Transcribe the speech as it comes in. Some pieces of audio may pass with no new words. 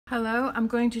Hello, I'm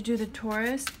going to do the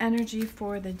Taurus energy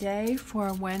for the day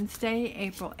for Wednesday,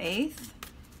 April 8th.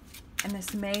 And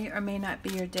this may or may not be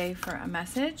your day for a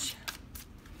message.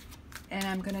 And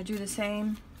I'm going to do the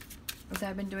same as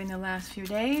I've been doing the last few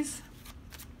days.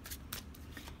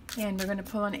 And we're going to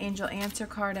pull an angel answer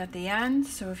card at the end.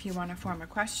 So if you want to form a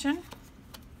question,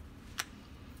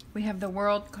 we have the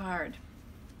World card.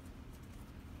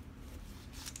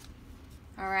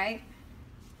 All right.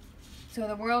 So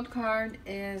the World card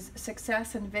is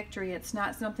success and victory. It's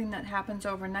not something that happens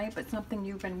overnight, but something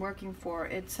you've been working for.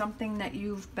 It's something that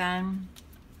you've been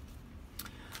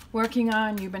working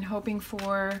on, you've been hoping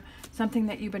for, something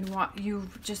that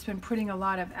you've just been putting a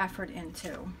lot of effort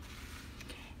into.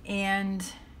 And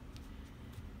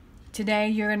today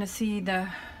you're going to see the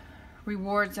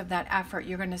rewards of that effort.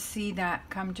 You're going to see that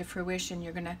come to fruition.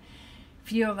 You're going to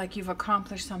feel like you've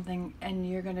accomplished something, and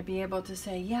you're going to be able to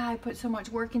say, yeah, I put so much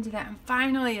work into that, and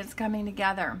finally it's coming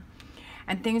together.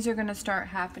 And things are going to start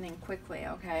happening quickly,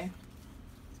 okay?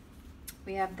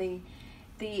 We have the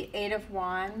Eight of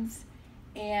Wands,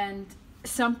 and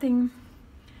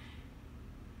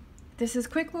this is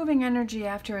quick moving energy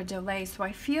after a delay. So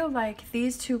I feel like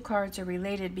these two cards are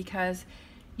related because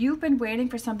you've been waiting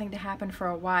for something to happen for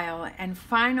a while, and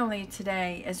finally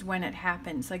today is when it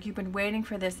happens. Like, you've been waiting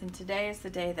for this, and today is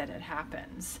the day that it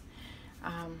happens.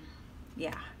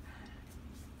 Yeah.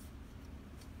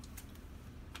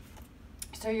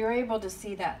 So you're able to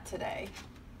see that today.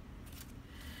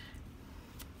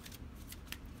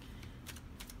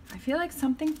 I feel like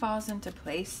something falls into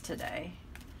place today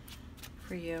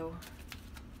for you.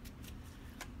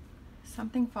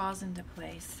 Something falls into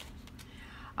place.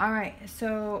 All right,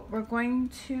 so we're going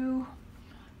to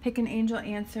pick an angel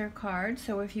answer card.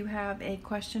 So if you have a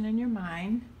question in your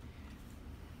mind,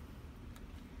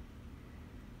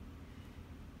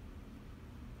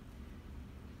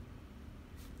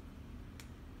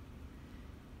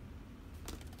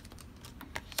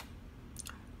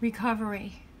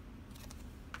 recovery.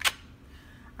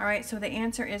 All right, so the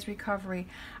answer is recovery.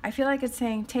 I feel like it's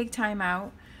saying take time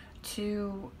out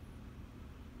to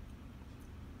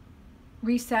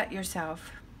reset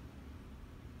yourself.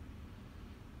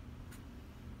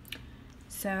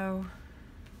 So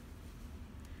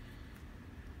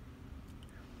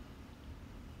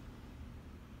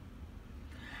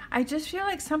I just feel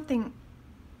like something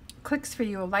clicks for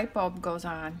you, a light bulb goes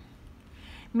on.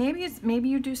 Maybe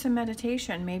you do some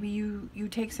meditation, maybe you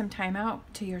take some time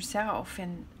out to yourself,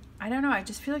 and I don't know, I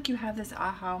just feel like you have this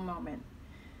aha moment.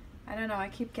 I don't know, I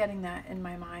keep getting that in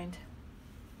my mind.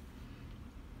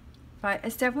 But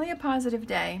it's definitely a positive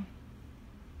day.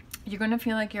 You're going to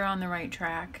feel like you're on the right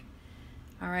track.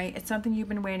 All right, it's something you've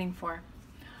been waiting for.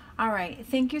 All right,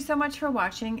 thank you so much for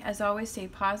watching. As always, stay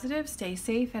positive, stay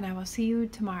safe, and I will see you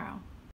tomorrow.